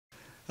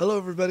Hello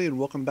everybody and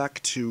welcome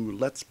back to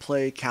Let's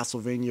Play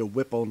Castlevania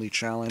Whip Only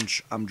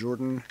Challenge. I'm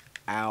Jordan.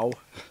 Ow.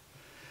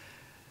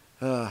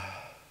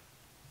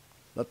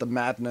 Let the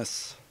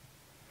madness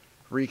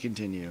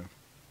re-continue.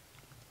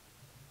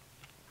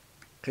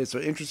 Okay, so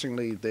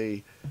interestingly,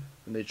 when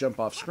they jump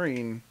off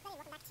screen,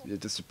 they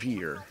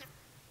disappear.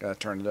 Gotta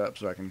turn it up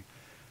so I can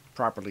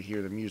properly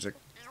hear the music.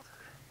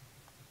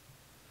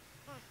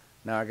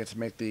 Now I get to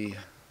make the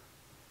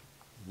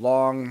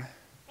long,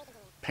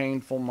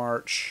 painful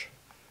march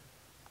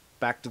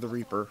back to the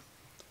Reaper.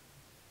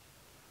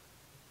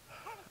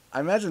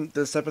 I imagine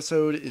this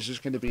episode is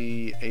just going to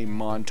be a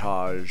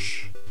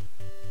montage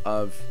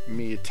of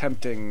me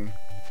attempting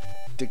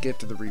to get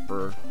to the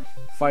Reaper,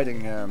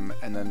 fighting him,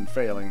 and then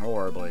failing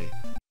horribly.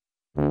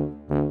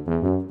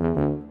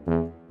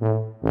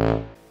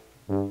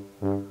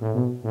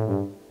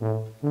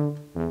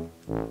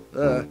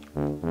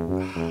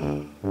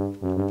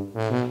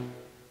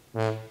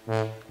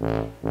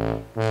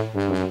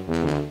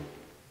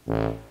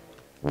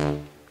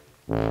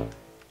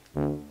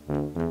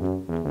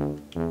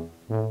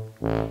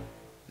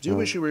 I do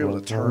wish you were able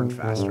to turn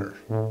faster.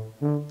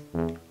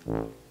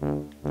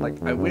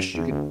 Like, I wish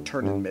you could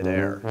turn in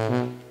midair.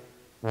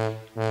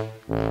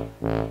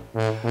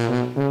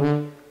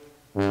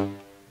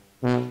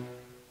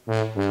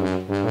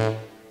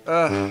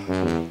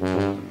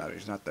 Doesn't matter,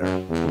 he's not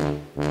there.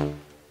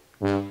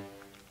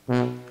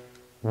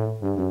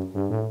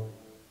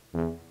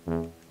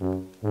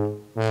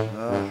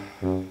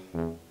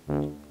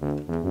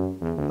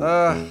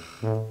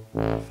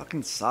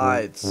 Fucking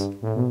sides.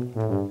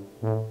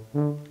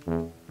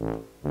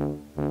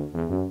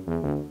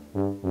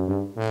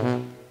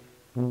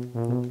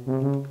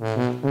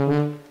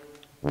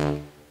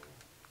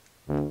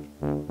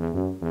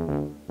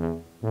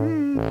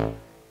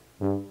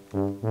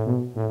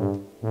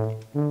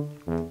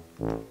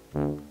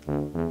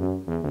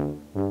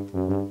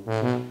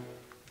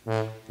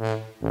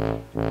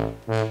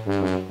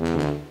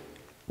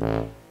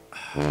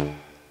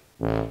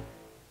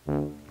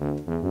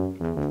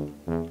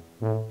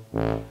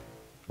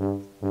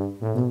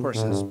 Of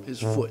course, his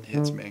foot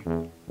hits me.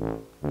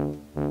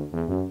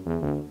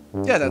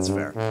 Yeah, that's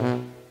fair.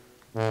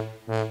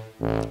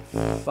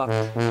 Fuck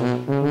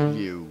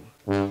you.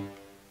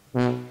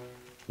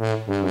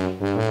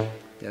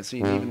 Yeah, see,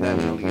 even then,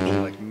 he only gives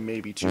you, like,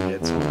 maybe 2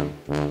 hits on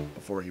him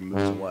before he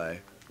moves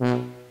away.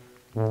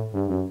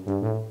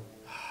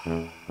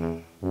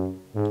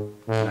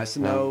 Nice to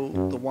know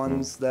the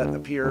ones that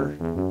appear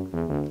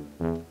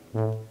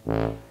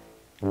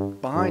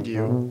behind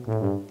you.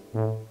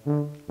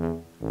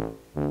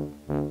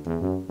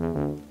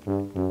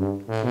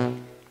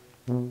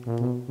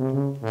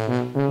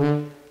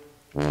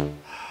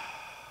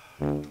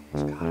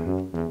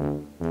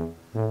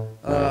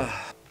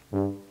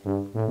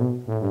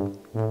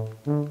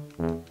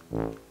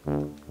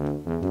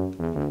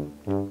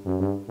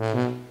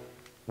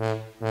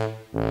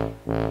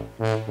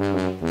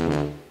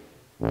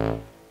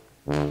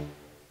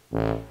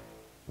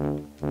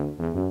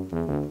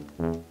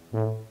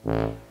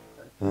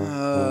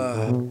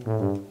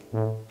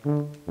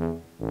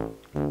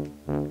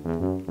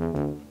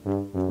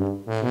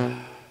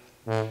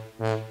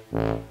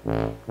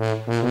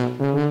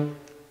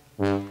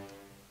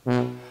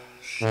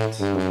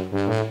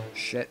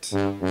 Shit.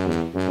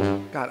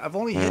 God, I've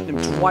only hit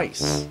him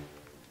twice.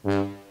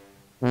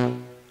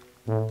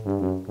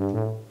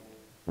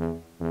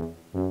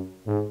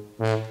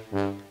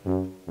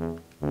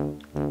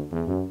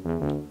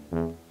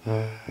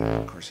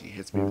 Of course, he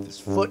hits me with his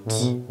foot.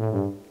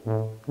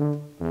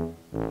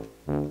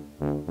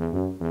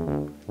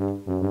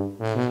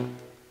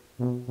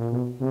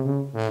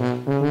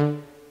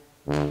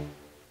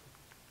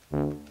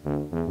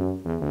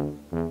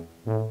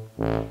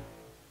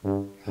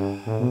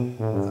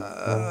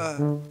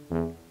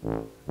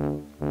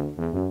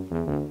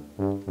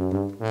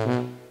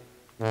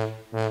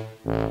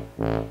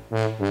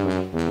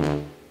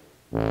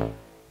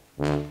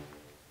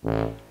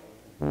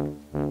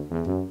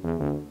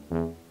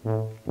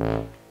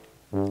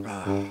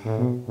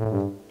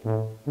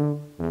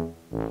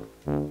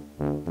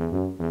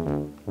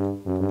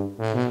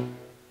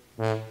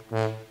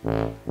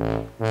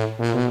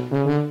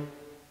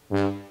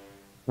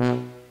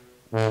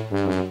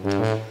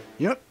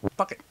 You know what?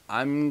 Fuck it.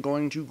 I'm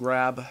going to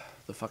grab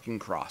the fucking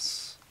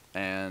cross,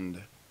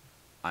 and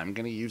I'm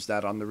going to use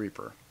that on the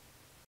Reaper.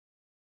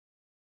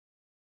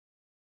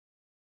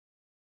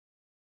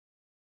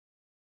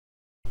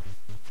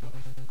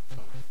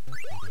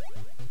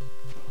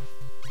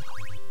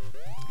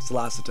 It's the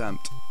last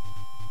attempt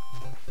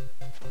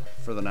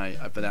for the night.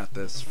 I've been at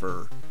this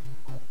for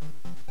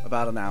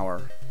about an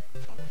hour.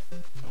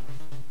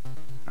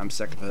 I'm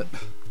sick of it.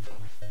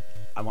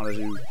 I want to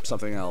do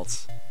something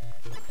else.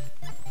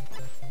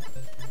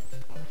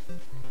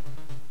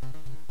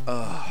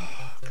 Oh,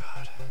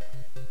 God.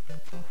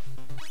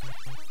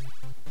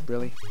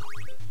 Really?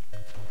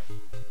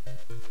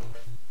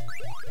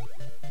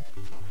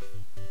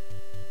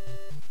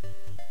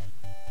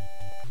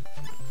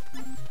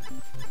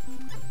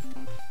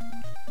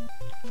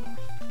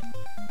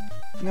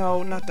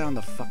 No, not down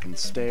the fucking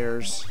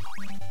stairs.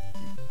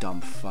 You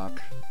dumb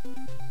fuck.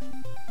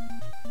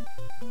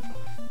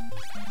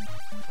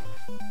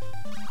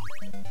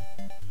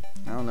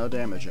 Well, no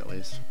damage at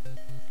least.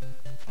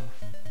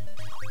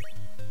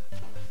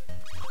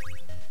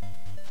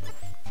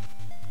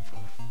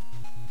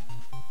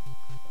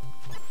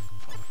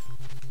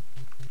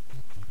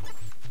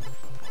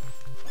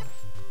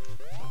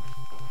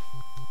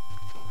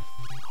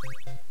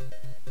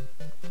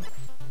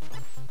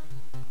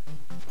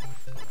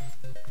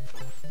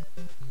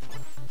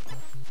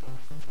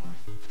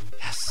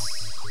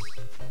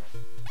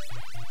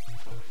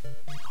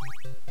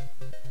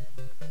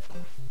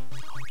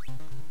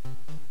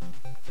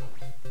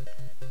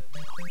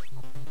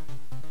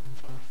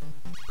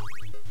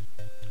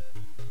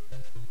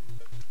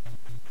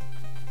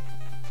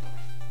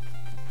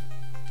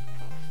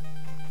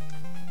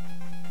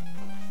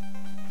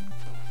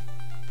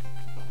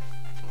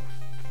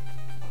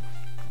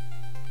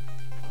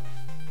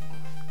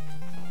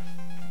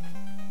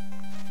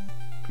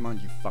 Come on,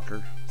 you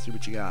fucker. See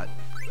what you got.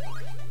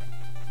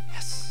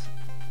 Yes.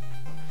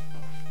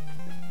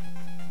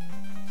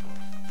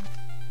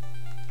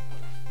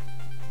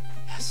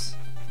 Yes.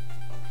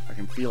 I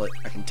can feel it.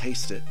 I can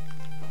taste it.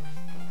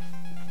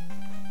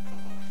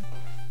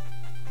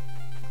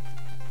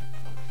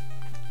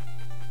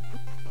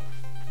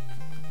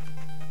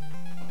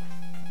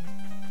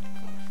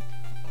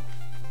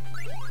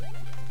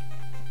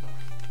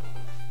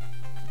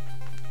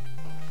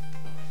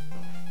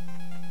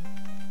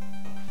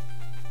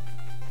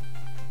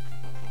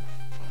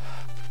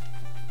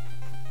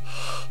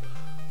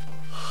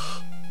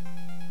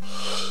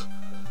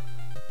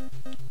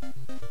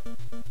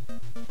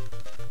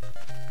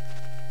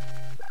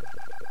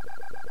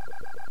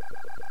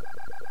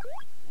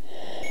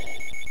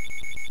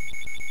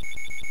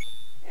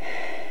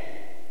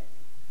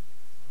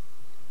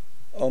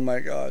 Oh my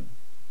god.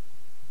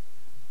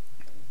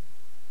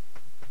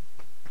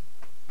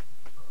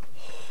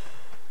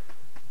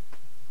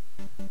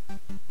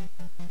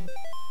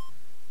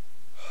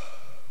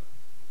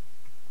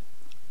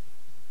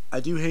 I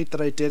do hate that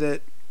I did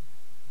it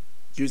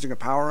using a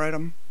power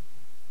item,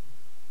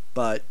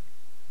 but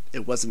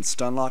it wasn't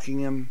stun locking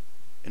him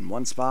in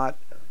one spot.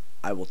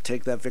 I will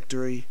take that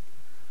victory.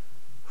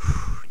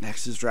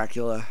 Next is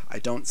Dracula. I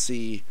don't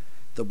see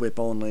the whip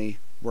only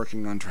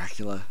working on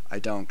Dracula. I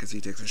don't, because he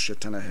takes a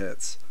shit ton of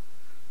hits.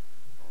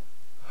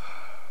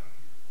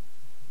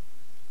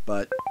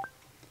 But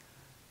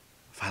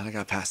finally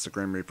got past the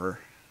Grim Reaper.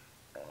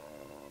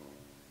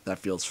 That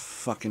feels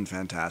fucking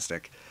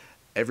fantastic.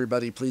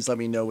 Everybody, please let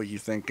me know what you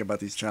think about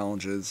these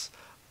challenges.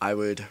 I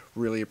would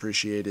really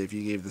appreciate it if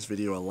you gave this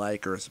video a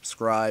like or a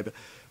subscribe.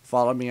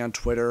 Follow me on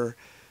Twitter.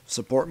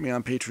 Support me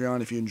on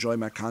Patreon if you enjoy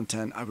my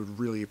content. I would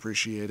really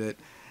appreciate it.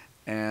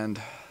 And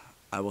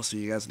I will see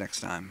you guys next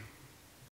time.